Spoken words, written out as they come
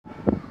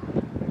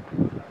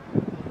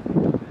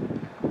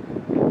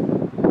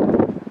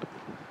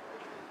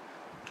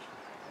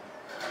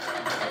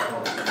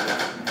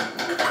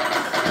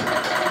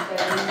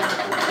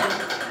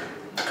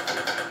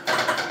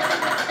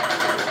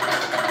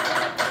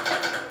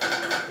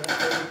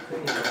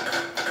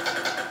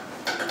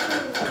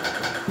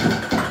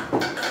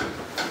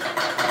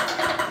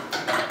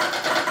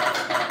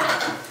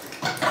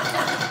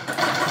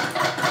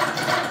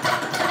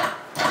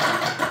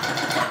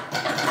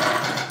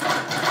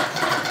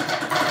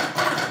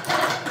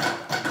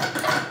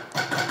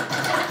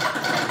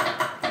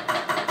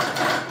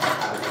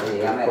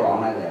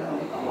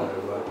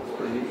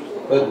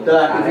But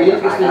if you're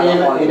interested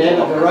in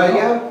amateur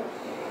radio,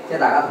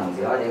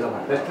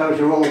 this tells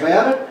you all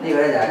about it.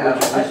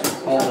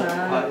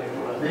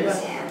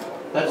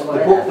 That's the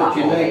book that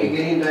you need to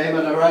get into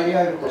amateur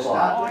radio to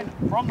start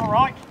with. From the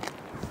right,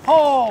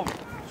 hold,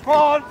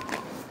 squad,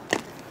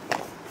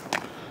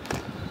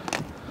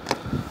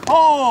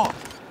 hold,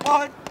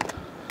 right.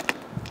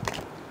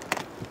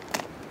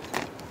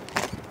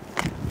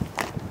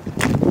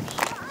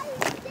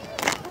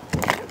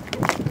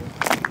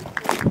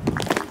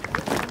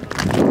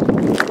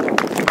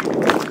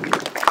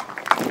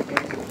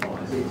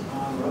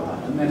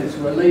 And then it's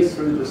released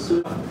through the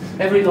sewer.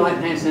 Every light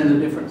has a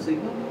different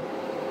signal.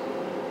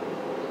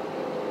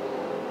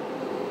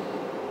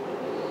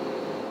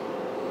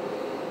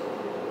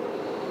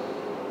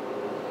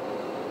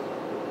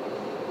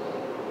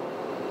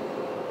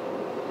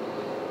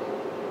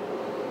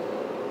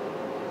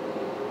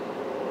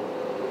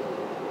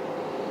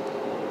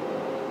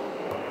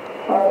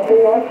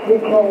 This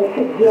is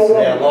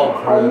our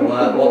log through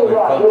what we've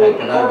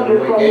contacted over the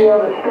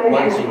weekend.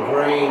 Once in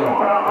green,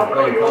 we've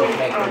been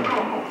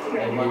contacted,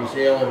 and New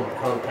Zealand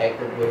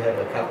contacted. We have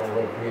a couple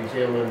of New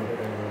Zealand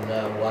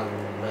and one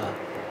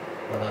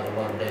other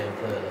one down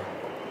further.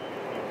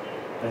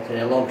 That's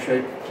our log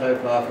sheet so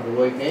far for the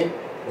weekend,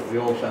 but we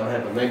also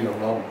have a manual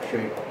log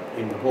sheet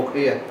in the book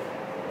here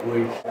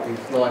with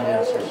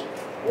lighthouses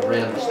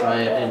around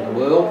Australia and the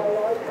world.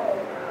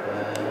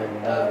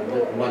 The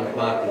ones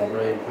marked in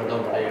green,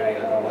 predominant area,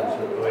 the ones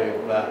that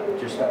we've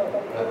just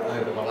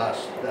over the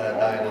last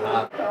day and a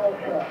half.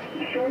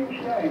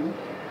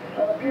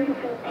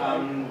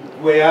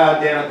 We are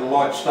down at the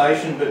light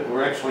station, but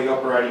we're actually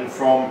operating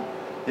from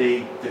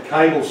the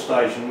cable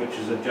station, which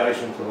is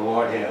adjacent to the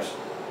lighthouse.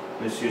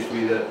 This used to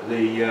be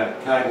the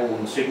cable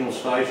and signal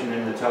station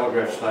and the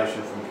telegraph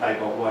station from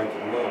Cape Otway to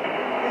the world.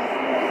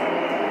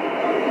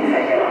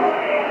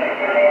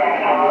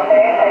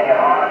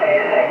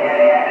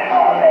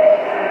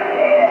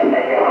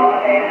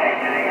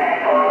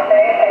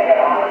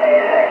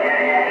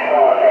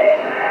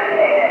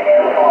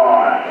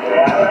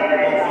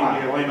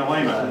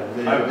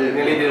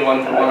 Nearly did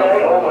one for one. So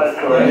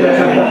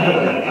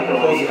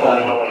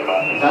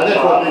that's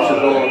what this is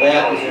all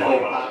about. This is all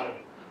part of it.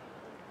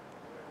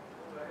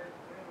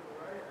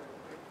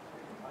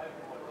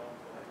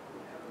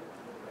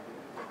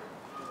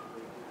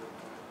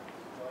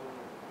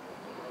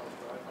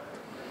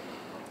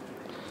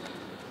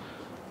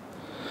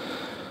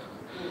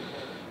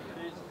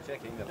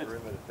 Checking the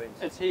perimeter fence.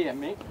 It's here,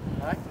 Mick.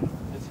 Right?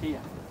 It's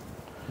here.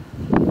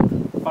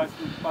 Both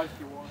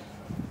your wires.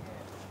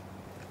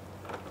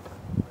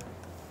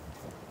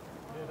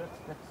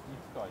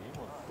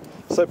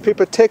 So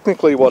Pippa,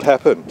 technically what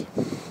happened?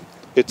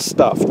 It's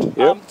stuffed,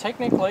 yeah?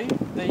 Technically,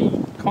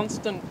 the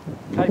constant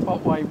Cape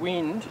Otway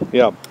wind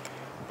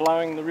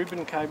blowing the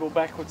ribbon cable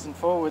backwards and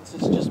forwards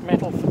has just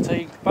metal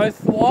fatigued both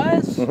the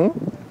wires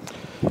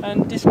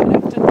and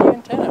disconnected the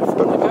antenna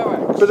from the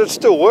coax. But it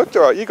still worked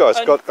alright, you guys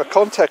got a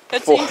contact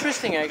It's for...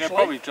 interesting actually. That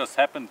probably just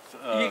happened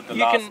the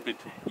last bit.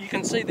 You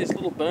can see there's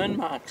little burn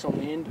marks on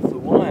the end of the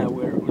wire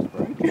where it was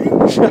broken.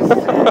 It's a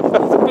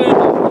burn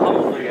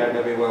hole.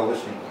 VK3OWL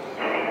listening.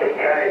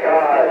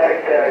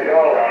 Victor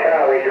Golf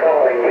Charlie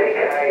calling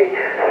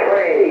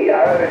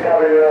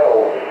VK3OWL.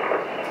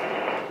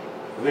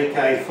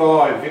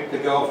 VK5 Victor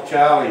Golf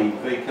Charlie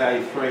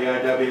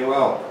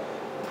VK3OWL.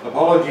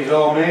 Apologies,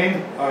 old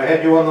man. I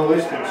had you on the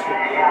list and skipped you.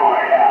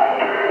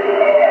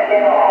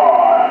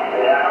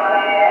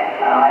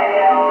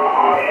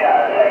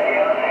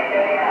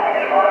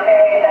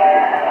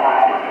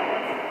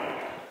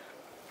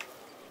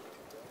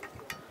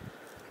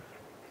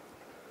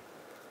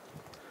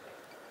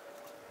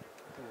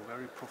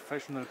 Very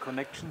professional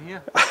connection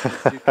here,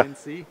 as you can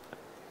see.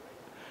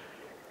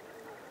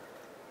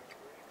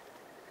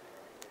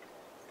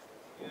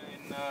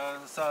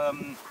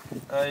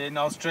 In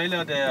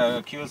Australia,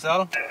 the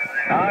QSL.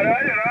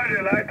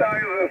 Roger,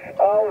 Lighthouse,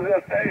 all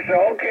the station,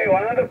 okay,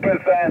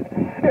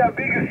 100%. Yeah,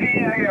 big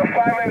scene, I have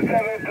 5 and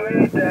 7 to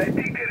 8, I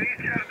think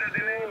Richard, the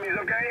name is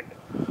okay?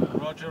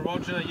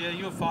 Roger, yeah,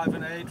 you're 5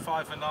 and 8,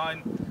 5 and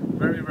 9,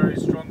 very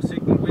strong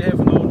signal. We have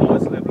no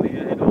noise level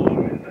here at all.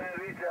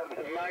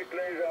 My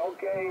pleasure,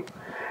 okay.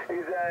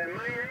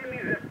 My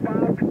name is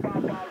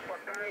Papa Alpha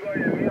Tango,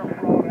 Emil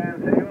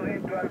Florence,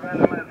 using 12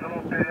 elements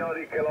low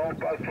periodic long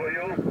pass for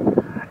you.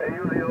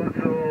 Using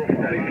also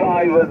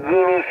 35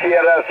 Zulu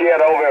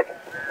Sierra over.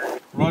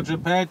 Roger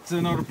Pat,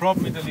 not a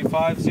problem, Italy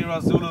 5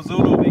 Sierra Zulu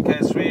Zulu,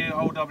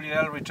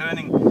 VK3OWL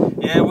returning.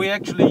 Yeah, we're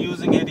actually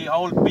using here the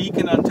old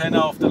beacon antenna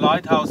of the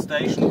Lighthouse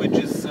station, which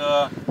is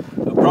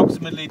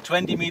approximately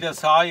 20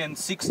 meters high and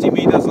 60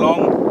 meters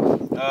long.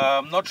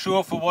 I'm not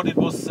sure for what it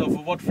was, for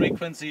what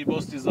frequency it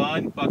was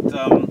designed, but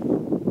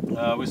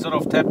we sort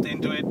of tapped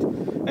into it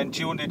and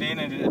tuned it in,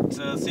 and it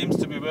seems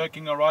to be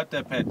working alright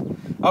there, Pat.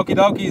 Okie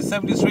dokie,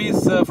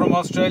 73s from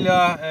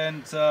Australia,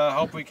 and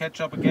hope we catch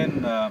up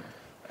again.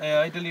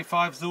 Italy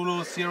 5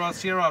 Zulu Sierra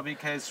Sierra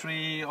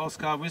VK3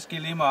 Oscar Whiskey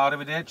Lima.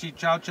 Arrivederci,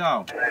 ciao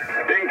ciao.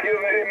 Thank you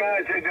very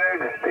much,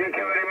 Greg. Thank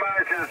you very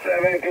much.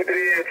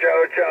 73,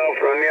 ciao ciao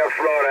from near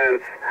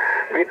Florence.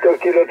 Victor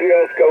Kilo 3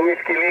 Oscar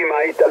Whiskey Lima,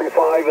 Italy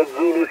 5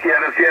 Zulu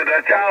Sierra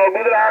Sierra. Ciao,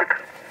 good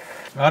luck.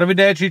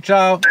 Arrivederci,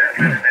 ciao.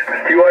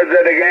 Towards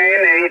it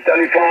again,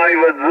 Italy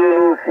 5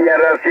 Zulu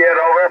Sierra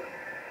Sierra, over.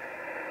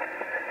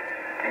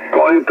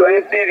 Going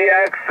 20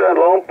 DX,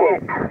 long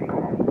poop.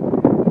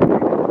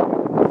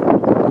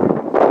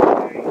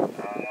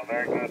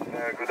 Very good.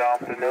 Good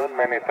afternoon.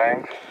 Many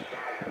thanks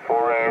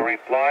for a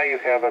reply. You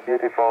have a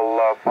beautiful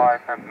 5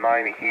 and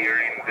 9 here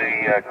in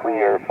the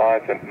clear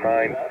 5 and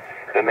 9.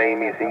 The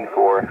name is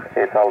Igor,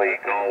 Italy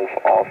Golf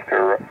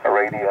Oscar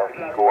Radio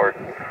Igor.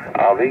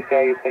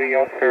 VK3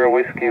 Oscar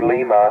Whiskey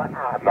Lima,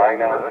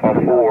 9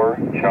 Alpha 4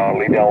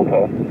 Charlie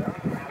Delta.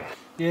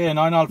 Yeah,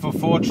 9 Alpha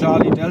 4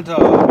 Charlie Delta,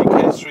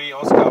 VK3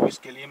 Oscar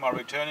Whiskey Lima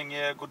returning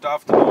here. Good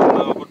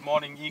afternoon, good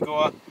morning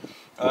Igor.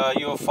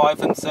 You're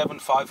 5 and 7,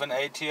 5 and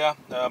 8 here.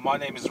 My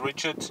name is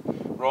Richard,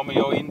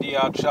 Romeo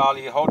India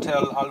Charlie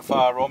Hotel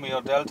Alpha Romeo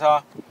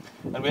Delta.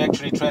 And we're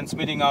actually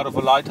transmitting out of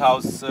a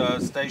Lighthouse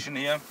station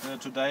here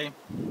today.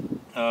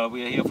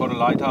 We are here for the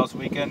Lighthouse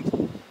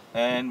weekend,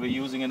 and we're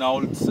using an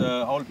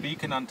old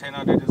beacon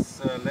antenna that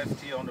is left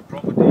here on the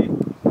property,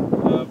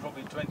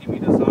 probably 20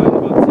 meters high,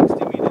 about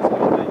 60 meters long.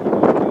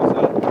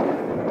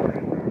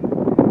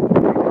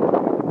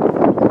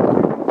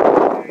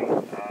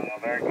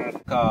 Very good.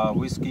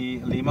 Whiskey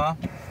Lima.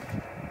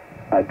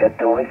 I get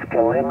the Whiskey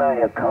Lima,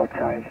 your call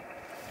time.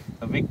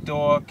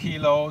 Victor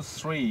Kilo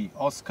 3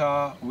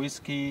 Oscar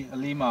Whiskey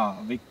Lima.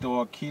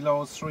 Victor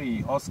Kilo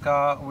 3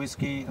 Oscar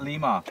Whiskey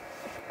Lima.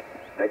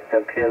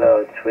 Victor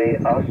Kilo 3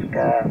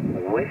 Oscar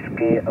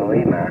Whiskey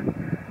Lima.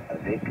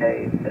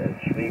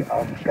 VK3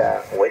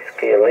 Oscar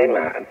Whiskey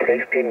Lima. And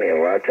please give me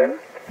Roger.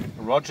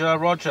 Roger,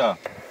 Roger.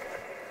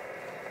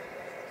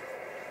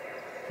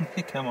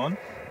 Come on.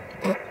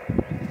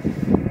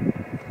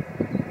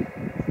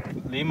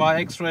 Lima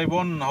X-Ray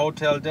 1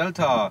 Hotel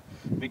Delta.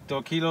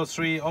 Victor Kilo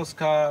 3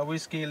 Oscar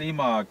Whiskey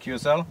Lima.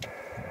 QSL.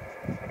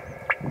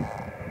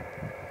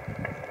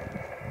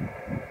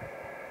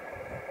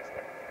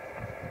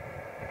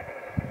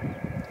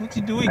 What's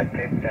he doing? I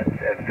think that's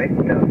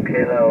Victor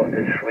Kilo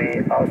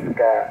 3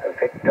 Oscar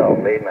Victor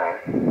Lima.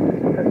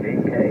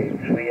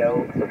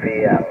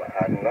 VK3OWL.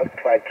 I'm not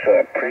quite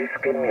sure. Please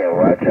give me a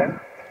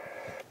Roger.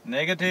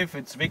 Negative,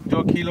 it's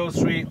Victor Kilo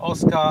 3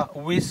 Oscar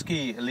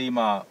Whiskey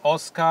Lima.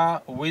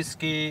 Oscar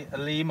Whiskey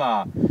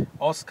Lima.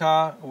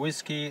 Oscar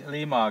Whiskey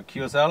Lima.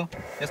 QSL.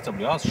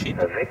 SWS, shit.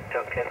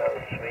 Victor Kilo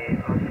 3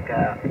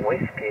 Oscar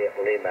Whiskey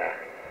Lima.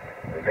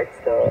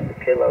 Victor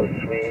Kilo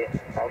 3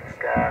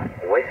 Oscar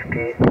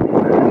Whiskey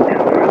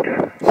Lima.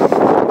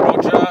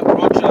 Roger,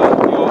 Roger,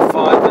 you're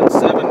 5 and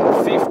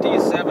 7,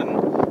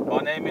 57. My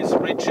name is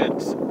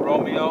Richard,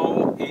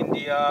 Romeo,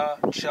 India,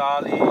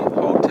 Charlie,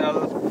 Hotel,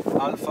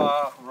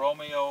 Alpha,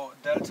 Romeo,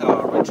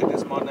 Delta. Richard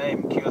is my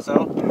name,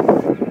 QSL.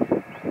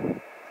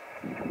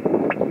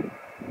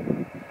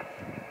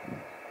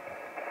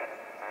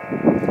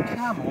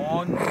 Come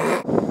on.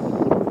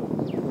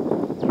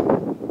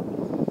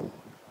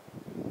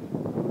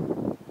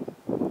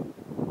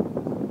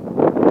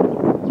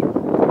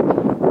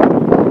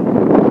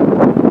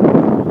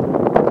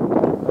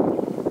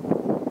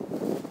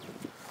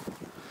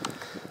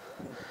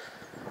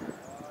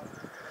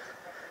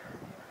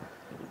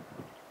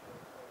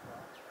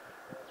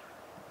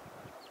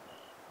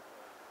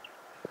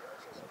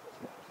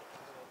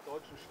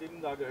 Deutschen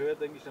Stimmen da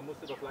gehört, denke ich, da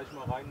musst du doch gleich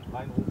mal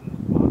reinrufen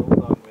und mal Hallo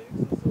sagen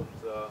wenigstens. Und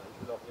ich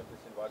will auch hier ein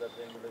bisschen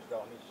weiterdrehen, ich möchte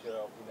auch nicht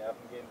auf die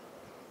Nerven gehen.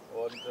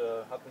 Und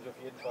hat mich auf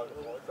jeden Fall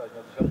gefreut. Also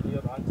ich habe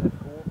hier ein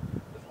 1FQ,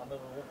 das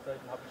andere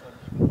Rufzeichen habe ich noch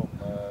nicht bekommen.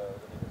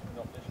 Wenn ihr das mir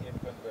noch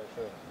durchgeben könnt, wäre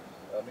schön.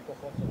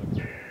 Mikrofon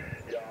zurück.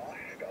 Ja,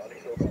 gar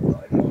nicht so ganz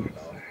einfach.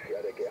 Ja,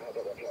 der Gerhard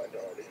hat anscheinend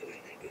auch nicht so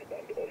richtig das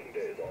Band offen.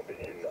 Der ist auch ein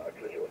bisschen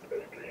nördlich und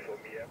östlich von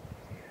mir.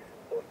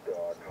 Und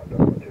da kann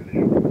das natürlich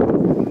schon ein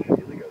bisschen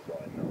schwieriger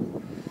sein. Ne?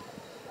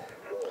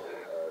 So,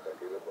 dann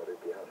gehen wir mal den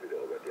Gerhard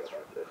wieder rüber. Der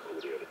hat 1FQ,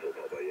 der ist so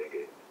vorbei hier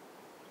gehen.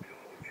 Ja,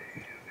 okay,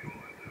 hier ist die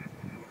 1FQ.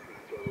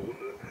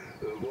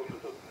 Wolf,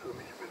 das hat für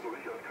mich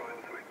persönlich als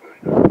keinen Zweck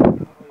möchte.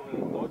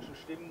 Deutschen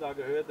Stimmen da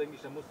gehört, denke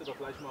ich, da musst du doch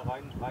gleich mal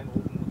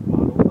reinrufen und mal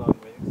Hallo sagen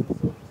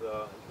wenigstens. Und ich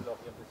will auch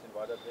hier ein bisschen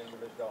weiterdrehen,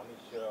 ich möchte auch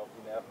nicht auf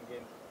die Nerven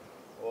gehen.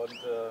 Und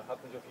hat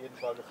mich auf jeden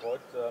Fall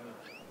gefreut.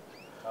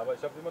 Aber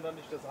ich habe immer noch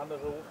nicht das andere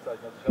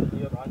Rufzeichen. Also ich habe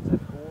hier ein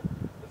 1FQ,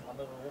 das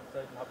andere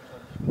Rufzeichen habe ich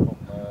noch nicht bekommen.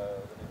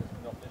 Wenn ihr das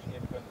mir noch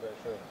durchgeben könnt, wäre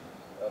schön.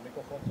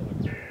 Mikrofon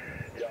zurück.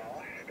 Ja,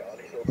 gar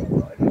nicht so ganz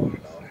einfach.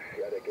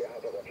 Ja, der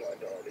Gerhard hat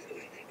anscheinend auch nicht so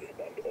richtig das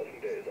Band offen.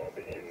 Der ist auch ein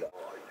bisschen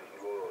eigentlich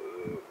nur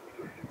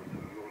mit der Stimme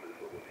zu hören ist,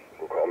 aber nicht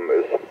gekommen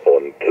ist.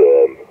 Und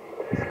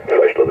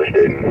vielleicht lasse ich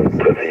den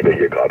Transceiver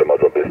hier gerade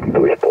mal so ein bisschen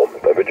durchbrummen.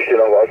 Dann wünsche ich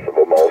dir noch was,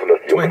 wo wir hoffen, dass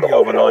die Jungs noch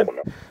auftauchen.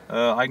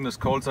 Eigenes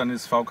Callsign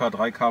ist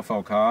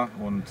VK3KVK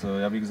und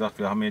ja, wie gesagt,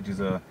 wir haben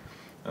hier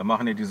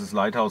machen hier dieses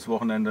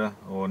Lighthouse-Wochenende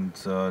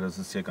und das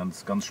ist hier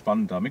ganz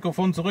spannend da.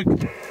 Mikrofon zurück.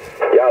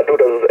 Ja, du,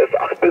 das ist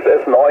S8 bis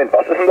S9.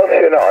 Was ist denn das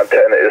für eine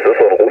Antenne? Ist das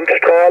so ein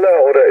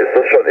Rundstrahler oder ist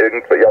das schon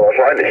irgendwie, ja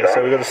wahrscheinlich, ne?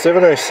 So we've got a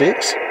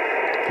 706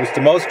 with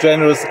the most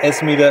generous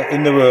S meter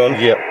in the world.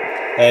 Yep.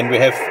 And we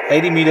have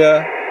 80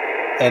 meter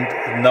and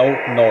no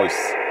noise.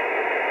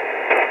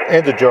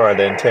 And a giant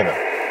antenna.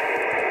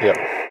 Yep.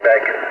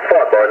 Back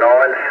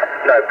 5x9s,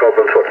 no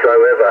problems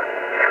whatsoever.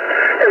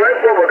 Anyway,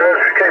 what we'll do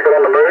is keep it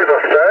on the move, I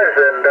suppose,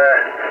 and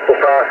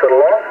we'll pass it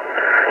along.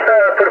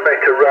 Put it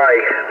back to Ray,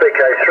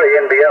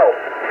 VK3NBL.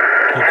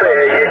 So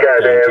you go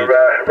there,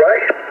 Ray,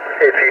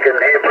 if you can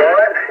hear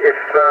Brian.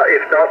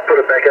 If not, put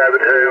it back over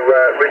to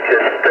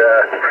Richard.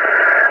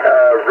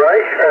 Ray,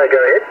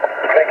 go ahead.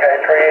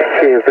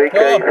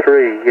 VK3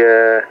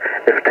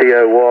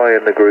 FTOY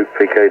in the group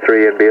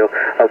VK3NBL.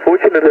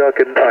 Unfortunately,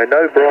 I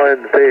know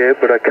Brian's there,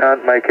 but I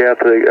can't make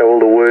out all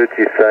the words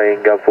he's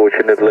saying.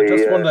 Unfortunately, I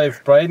just wonder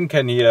if Braden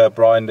can hear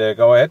Brian there.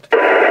 Go ahead.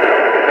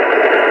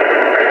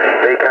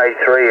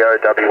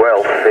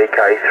 VK3OWL,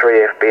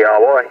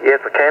 VK3FBRY. Yes,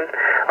 I can.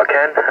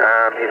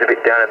 He's a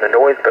bit down in the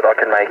noise, but I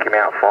can make him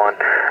out fine.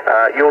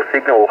 Your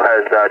signal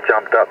has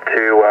jumped up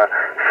to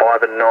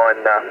 5 and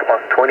 9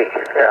 plus 20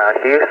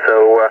 here,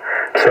 so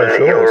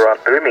you're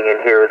booming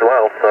in here as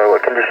well, so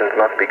conditions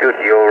must be good.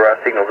 Your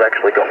signal's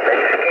actually got better.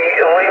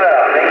 Lima,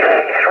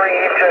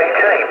 VK3EJ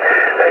team.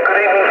 Good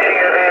evening to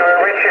you there,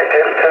 Richard,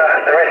 and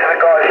the rest of the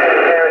guys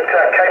here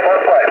at Cape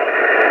Otway.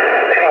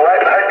 Anyway,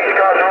 I hope these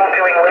guys are all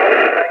doing well,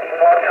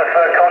 making lots of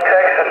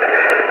contacts, and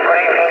good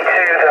evening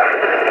to the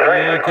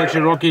Yeah, catch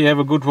you, Rocky. Have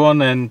a good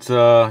one, and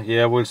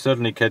yeah, we'll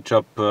certainly catch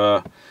up.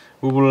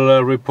 We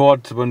will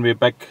report when we're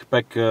back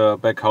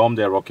home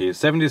there, Rocky.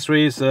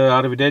 73s,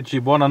 arrivederci,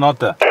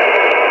 buonanotte.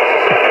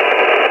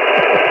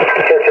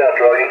 catch up,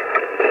 Rocky.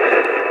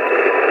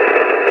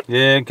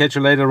 Yeah, catch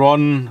you later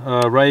on.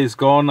 Ray is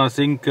gone. I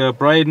think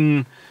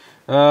Braden,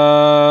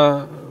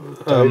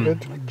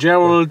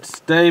 Gerald,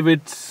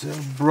 David,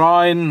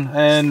 Brian,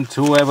 and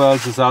whoever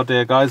else is out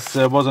there. Guys,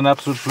 it was an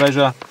absolute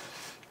pleasure.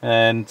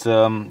 And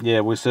yeah,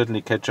 we'll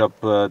certainly catch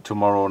up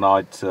tomorrow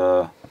night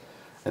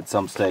at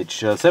some stage.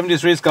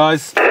 73s,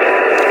 guys. 73s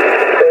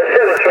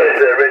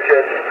there,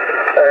 Richard,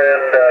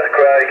 and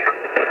Craig,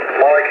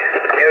 Mike,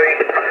 Huey,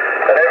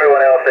 and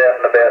everyone else out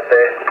and about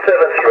there.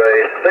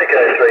 73s,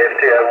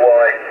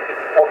 VK3FTOY.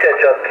 We'll catch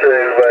up to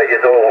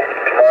you all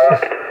tomorrow.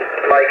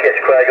 May catch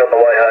Craig on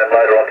the way home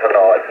later on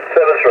tonight.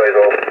 73s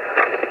all.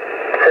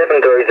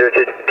 73s,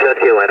 Richard. Catch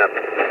you later.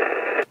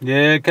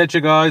 Yeah, catch you,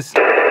 guys.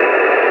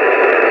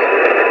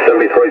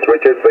 73's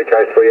Richard,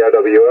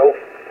 VK3OWL.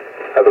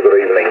 Have a good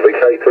evening.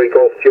 VK3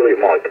 Golf, Juliet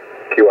Mike,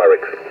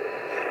 QRX.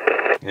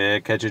 Yeah,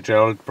 catch you,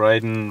 Gerald,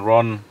 Braden,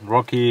 Ron,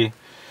 Rocky,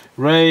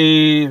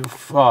 Ray,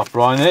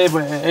 Brian,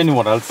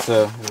 anyone else.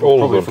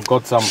 Probably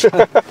forgot some.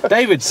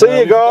 David. See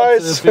you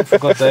guys. We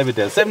forgot David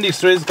there.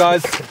 73s,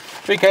 guys.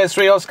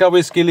 VK3 Oscar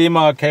Whiskey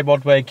Lima, Cape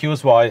Otway,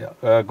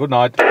 QSY. Good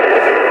night.